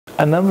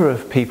A number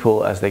of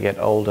people as they get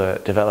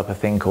older develop a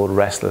thing called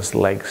restless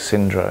leg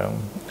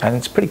syndrome, and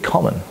it's pretty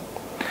common.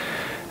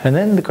 And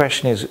then the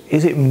question is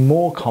it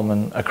more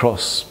common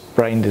across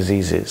brain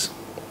diseases?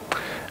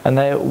 And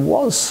there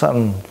was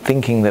some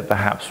thinking that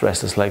perhaps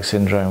restless leg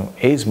syndrome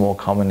is more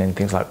common in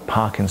things like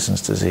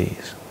Parkinson's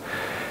disease.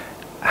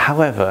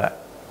 However,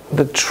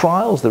 the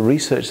trials, the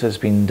research that's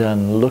been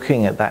done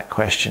looking at that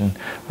question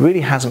really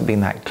hasn't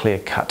been that clear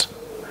cut.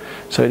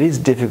 So it is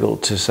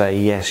difficult to say,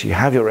 yes, you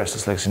have your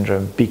restless leg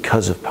syndrome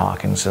because of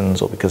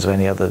Parkinson's or because of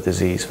any other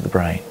disease of the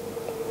brain.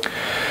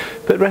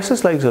 But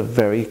restless legs are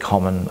very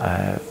common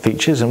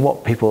features, and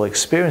what people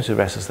experience with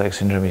restless leg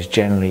syndrome is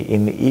generally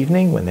in the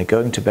evening when they're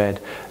going to bed,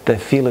 they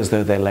feel as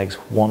though their legs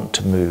want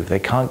to move. They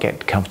can't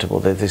get comfortable.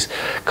 There's this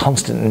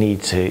constant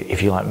need to,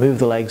 if you like, move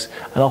the legs,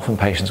 and often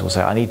patients will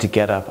say, I need to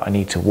get up, I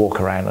need to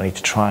walk around, I need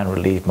to try and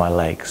relieve my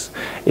legs.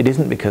 It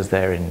isn't because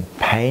they're in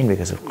pain,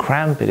 because of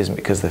cramp, it isn't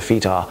because their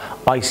feet are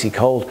icy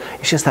cold,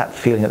 it's just that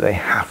feeling that they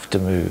have to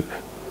move.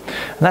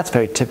 And that's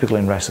very typical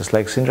in restless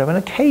leg syndrome, and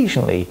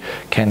occasionally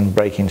can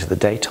break into the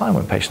daytime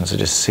when patients are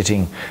just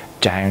sitting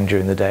down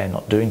during the day and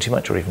not doing too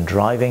much, or even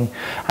driving.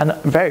 And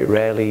very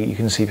rarely you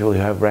can see people who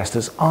have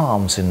restless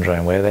arm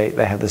syndrome, where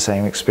they have the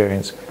same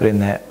experience but in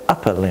their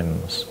upper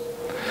limbs.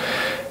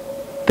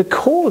 The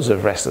cause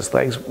of restless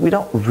legs, we're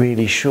not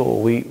really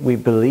sure. We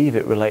believe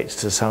it relates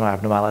to some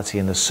abnormality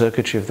in the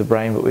circuitry of the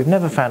brain, but we've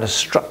never found a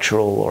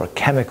structural or a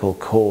chemical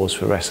cause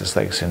for restless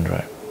leg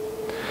syndrome.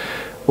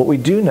 What we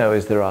do know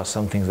is there are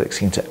some things that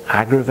seem to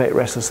aggravate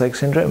restless leg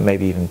syndrome,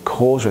 maybe even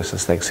cause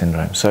restless leg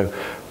syndrome. So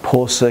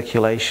poor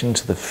circulation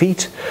to the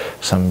feet,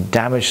 some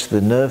damage to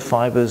the nerve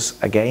fibers,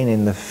 again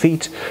in the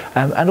feet,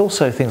 and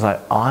also things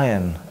like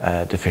iron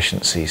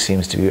deficiency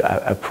seems to be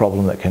a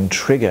problem that can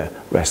trigger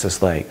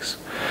restless legs.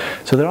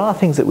 So there are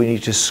things that we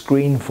need to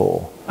screen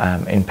for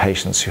in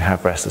patients who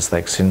have restless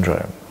leg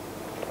syndrome.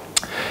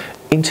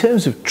 In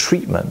terms of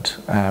treatment,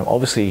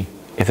 obviously,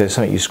 if there's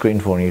something you screen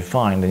for and you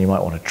find, then you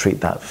might want to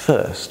treat that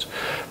first.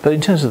 But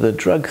in terms of the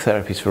drug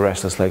therapies for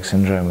restless leg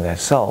syndrome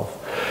themselves,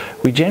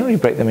 we generally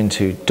break them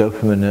into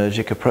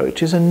dopaminergic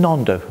approaches and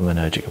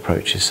non-dopaminergic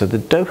approaches. So the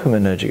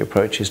dopaminergic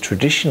approaches,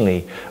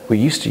 traditionally, we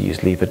used to use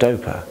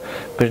levodopa,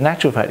 but in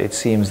actual fact it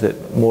seems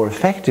that more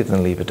effective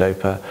than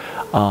levodopa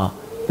are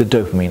the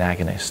dopamine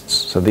agonists.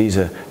 So these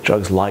are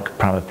drugs like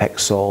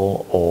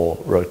pramipexole or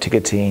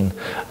rotigotine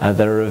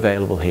that are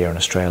available here in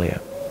Australia.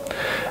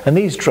 And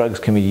these drugs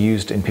can be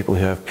used in people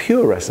who have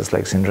pure restless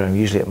leg syndrome,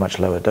 usually at much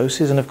lower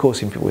doses, and of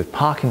course in people with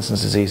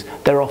Parkinson's disease,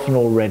 they're often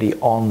already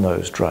on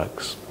those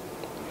drugs.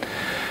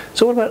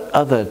 So what about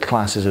other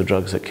classes of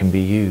drugs that can be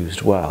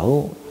used?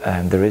 Well,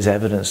 there is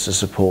evidence to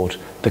support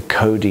the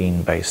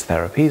codeine-based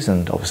therapies,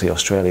 and obviously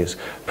Australia's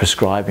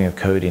prescribing of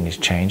codeine is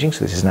changing,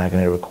 so this is now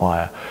going to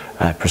require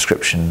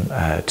prescription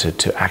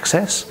to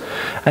access.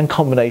 And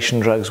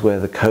combination drugs where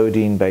the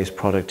codeine-based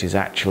product is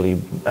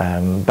actually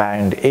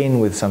bound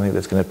in with something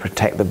that's going to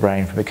protect the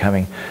brain from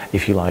becoming,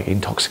 if you like,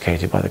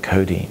 intoxicated by the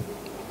codeine.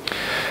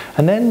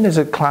 And then there's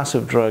a class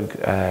of drug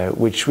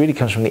which really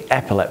comes from the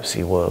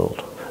epilepsy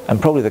world. And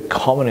probably the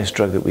commonest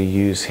drug that we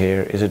use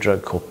here is a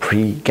drug called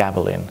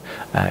pregabalin.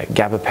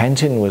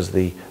 Gabapentin was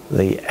the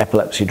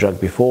epilepsy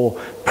drug before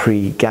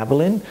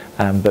pregabalin,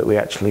 but we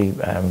actually,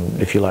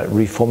 if you like,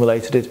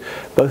 reformulated it.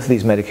 Both of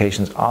these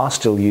medications are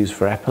still used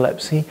for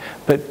epilepsy,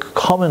 but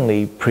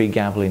commonly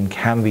pregabalin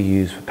can be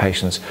used for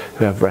patients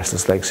who have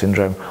restless leg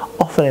syndrome,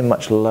 often in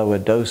much lower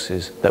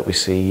doses that we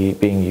see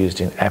being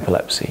used in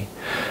epilepsy.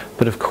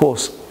 But of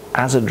course,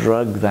 as a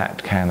drug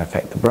that can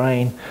affect the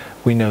brain,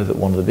 we know that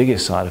one of the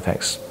biggest side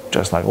effects,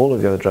 just like all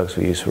of the other drugs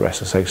we use for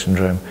restless leg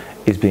syndrome,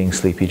 is being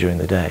sleepy during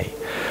the day.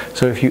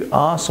 So if you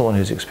are someone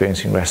who's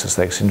experiencing restless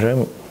leg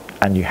syndrome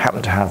and you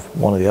happen to have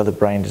one of the other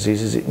brain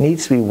diseases, it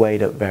needs to be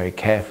weighed up very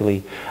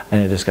carefully in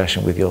a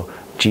discussion with your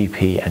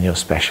GP and your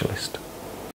specialist.